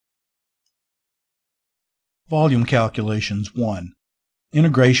Volume Calculations 1.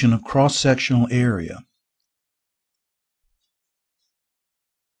 Integration of cross-sectional area.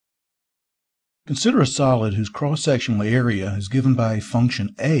 Consider a solid whose cross-sectional area is given by a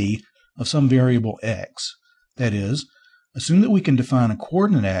function a of some variable x. That is, assume that we can define a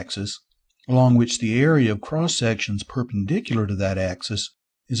coordinate axis along which the area of cross-sections perpendicular to that axis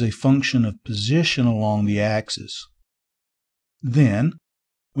is a function of position along the axis. Then,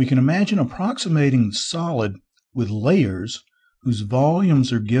 we can imagine approximating the solid with layers whose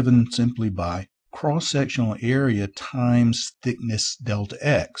volumes are given simply by cross-sectional area times thickness delta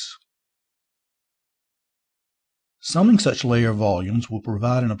x. Summing such layer volumes will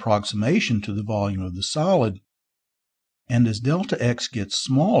provide an approximation to the volume of the solid, and as delta x gets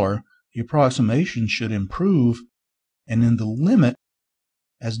smaller, the approximation should improve, and in the limit,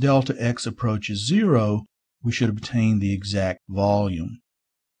 as delta x approaches 0, we should obtain the exact volume.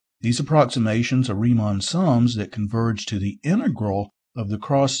 These approximations are Riemann sums that converge to the integral of the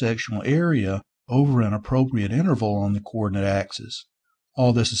cross-sectional area over an appropriate interval on the coordinate axis.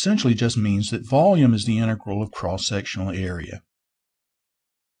 All this essentially just means that volume is the integral of cross-sectional area.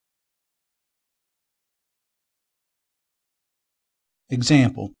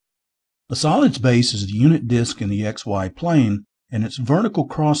 Example: the solid's base is the unit disk in the xy plane, and its vertical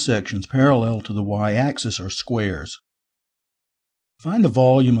cross-sections parallel to the y-axis are squares. Find the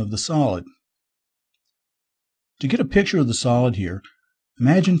volume of the solid. To get a picture of the solid here,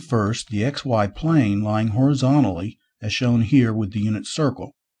 imagine first the xy plane lying horizontally as shown here with the unit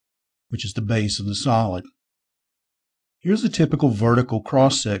circle, which is the base of the solid. Here's a typical vertical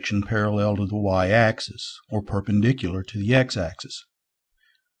cross-section parallel to the y-axis, or perpendicular to the x-axis.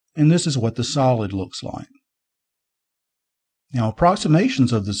 And this is what the solid looks like. Now,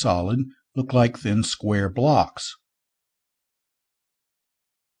 approximations of the solid look like thin square blocks.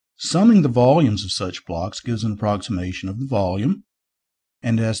 Summing the volumes of such blocks gives an approximation of the volume,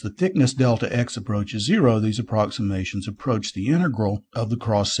 and as the thickness delta x approaches 0, these approximations approach the integral of the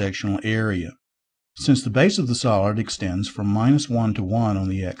cross-sectional area. Since the base of the solid extends from -1 to 1 on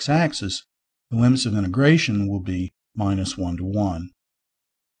the x-axis, the limits of integration will be -1 to 1.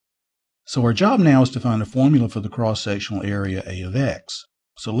 So our job now is to find a formula for the cross-sectional area A of x.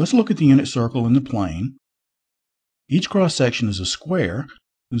 So let's look at the unit circle in the plane. Each cross-section is a square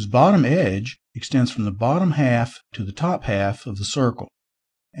whose bottom edge extends from the bottom half to the top half of the circle.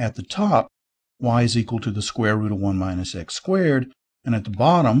 At the top, y is equal to the square root of 1 minus x squared, and at the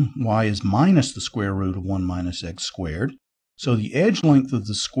bottom, y is minus the square root of 1 minus x squared. So the edge length of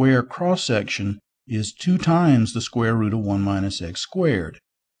the square cross-section is 2 times the square root of 1 minus x squared,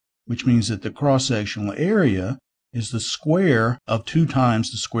 which means that the cross-sectional area is the square of 2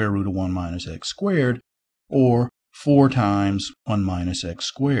 times the square root of 1 minus x squared, or 4 times 1 minus x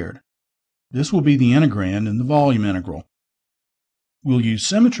squared. This will be the integrand in the volume integral. We'll use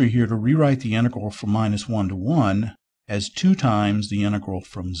symmetry here to rewrite the integral from -1 to 1 as 2 times the integral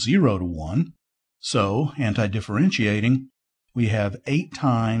from 0 to 1. So, anti-differentiating, we have 8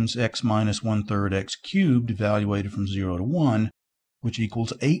 times x minus 1/3 x cubed evaluated from 0 to 1, which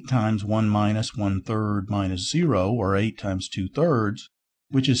equals 8 times 1 minus 1/3 minus 0, or 8 times 2/3,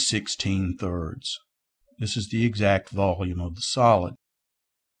 which is 16/3. This is the exact volume of the solid.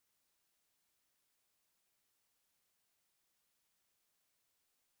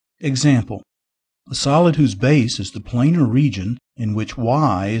 Example: a solid whose base is the planar region in which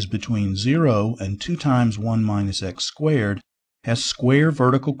y is between 0 and 2 times 1 minus x squared has square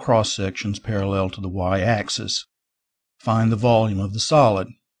vertical cross-sections parallel to the y-axis. Find the volume of the solid.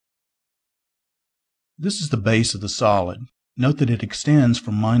 This is the base of the solid. Note that it extends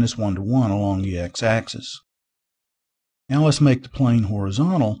from -1 to 1 along the x-axis. Now let's make the plane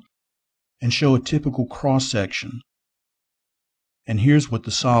horizontal and show a typical cross-section. And here's what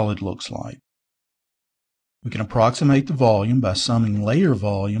the solid looks like. We can approximate the volume by summing layer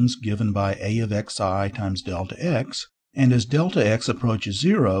volumes given by A of xi times delta x, and as delta x approaches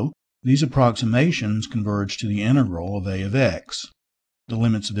 0, these approximations converge to the integral of A of x. The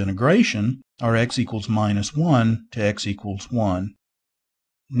limits of integration are x equals -1 to x equals 1.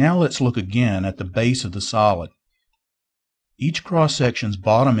 Now let's look again at the base of the solid. Each cross-section's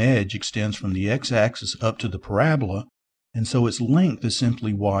bottom edge extends from the x-axis up to the parabola, and so its length is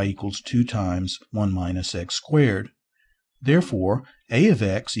simply y equals 2 times 1 minus x squared. Therefore, A of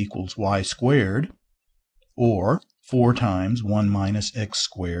x equals y squared, or 4 times 1 minus x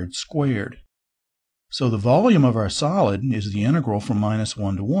squared squared. So the volume of our solid is the integral from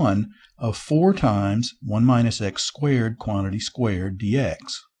 -1 to 1 of 4 times 1 minus x squared quantity squared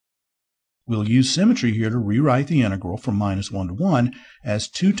dx. We'll use symmetry here to rewrite the integral from -1 to 1 as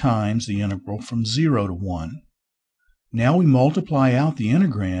 2 times the integral from 0 to 1. Now we multiply out the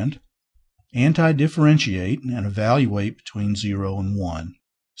integrand, anti-differentiate, and evaluate between 0 and 1.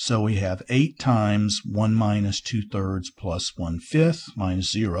 So we have 8 times 1 minus 2/3 plus 1/5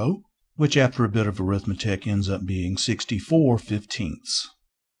 minus 0, which after a bit of arithmetic ends up being 64/15.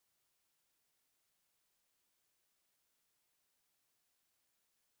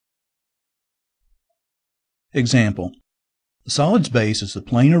 Example. The solid's base is the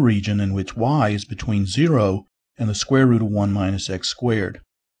planar region in which y is between 0 and the square root of 1 minus x squared,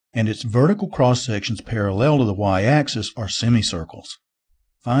 and its vertical cross-sections parallel to the y-axis are semicircles.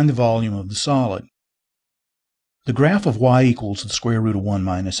 Find the volume of the solid. The graph of y equals the square root of 1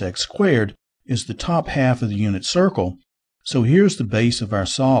 minus x squared is the top half of the unit circle, so here's the base of our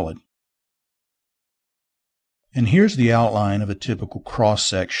solid. And here's the outline of a typical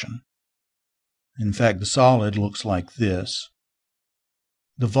cross-section. In fact, the solid looks like this.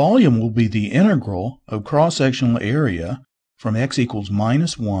 The volume will be the integral of cross-sectional area from x equals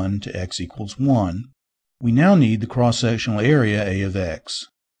 -1 to x equals 1. We now need the cross-sectional area A of x.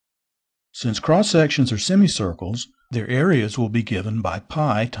 Since cross-sections are semicircles, their areas will be given by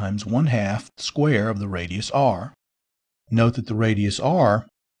pi times 1/2 the square of the radius r. Note that the radius r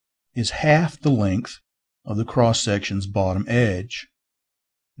is half the length of the cross-section's bottom edge.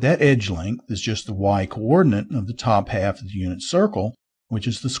 That edge length is just the y-coordinate of the top half of the unit circle, which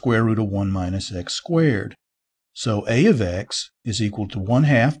is the square root of 1 minus x squared. So A of x is equal to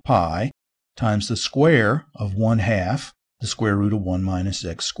 1/2 pi times the square of 1/2 the square root of 1 minus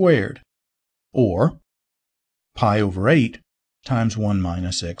x squared, or pi over 8 times 1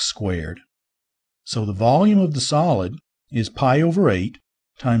 minus x squared. So the volume of the solid is pi over 8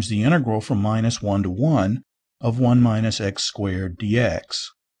 times the integral from -1 to 1 of 1 minus x squared dx.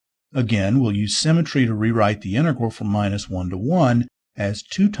 Again, we'll use symmetry to rewrite the integral from -1 to 1 as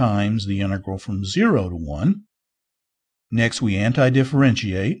 2 times the integral from 0 to 1. Next, we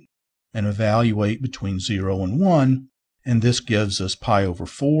anti-differentiate and evaluate between 0 and 1, and this gives us pi over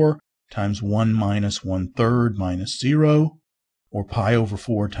 4 times 1 minus 1/3 minus 0, or pi over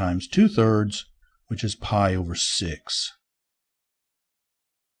 4 times 2/3, which is pi over 6.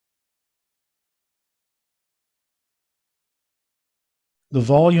 The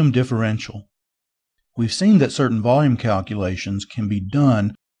volume differential. We've seen that certain volume calculations can be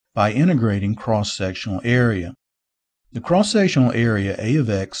done by integrating cross-sectional area. The cross-sectional area A of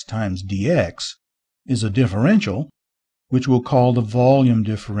x times dx is a differential, which we'll call the volume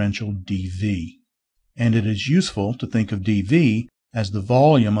differential dV. And it is useful to think of dV as the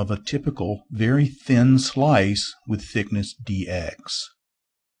volume of a typical very thin slice with thickness dx.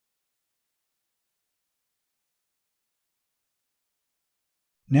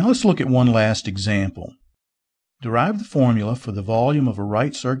 Now let's look at one last example. Derive the formula for the volume of a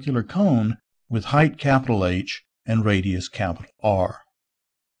right circular cone with height capital H and radius capital R.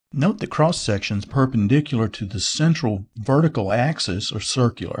 Note that cross-sections perpendicular to the central vertical axis are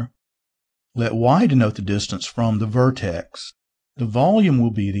circular. Let y denote the distance from the vertex. The volume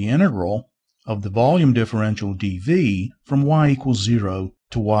will be the integral of the volume differential dV from y equals 0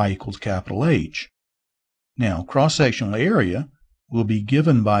 to y equals capital H. Now, cross-sectional area will be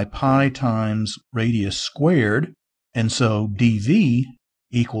given by pi times radius squared, and so dV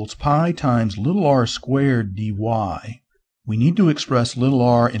equals pi times little r squared dy. We need to express little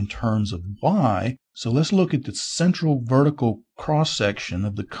r in terms of y, so let's look at the central vertical cross-section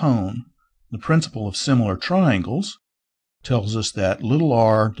of the cone. The principle of similar triangles tells us that little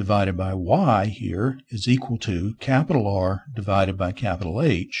r divided by y here is equal to capital R divided by capital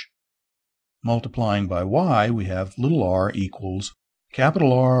H. Multiplying by y, we have little r equals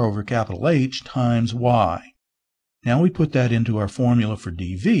capital R over capital H times y. Now we put that into our formula for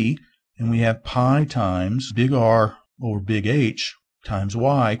dV, and we have pi times big R over big H times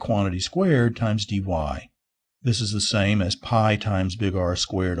y, quantity squared, times dy. This is the same as pi times big R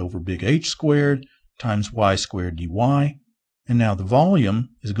squared over big H squared times y squared dy. And now the volume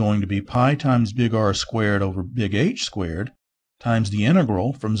is going to be pi times big R squared over big H squared times the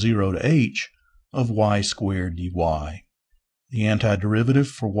integral from 0 to h of y squared dy. The antiderivative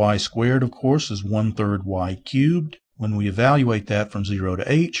for y squared, of course, is 1/3 y cubed. When we evaluate that from 0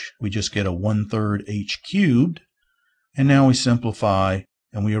 to h, we just get a 1/3 h cubed. And now we simplify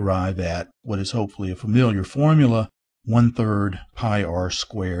and we arrive at what is hopefully a familiar formula, 1/3 pi r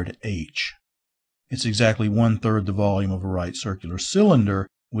squared h. It's exactly 1/3 the volume of a right circular cylinder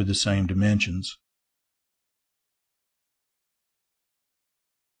with the same dimensions.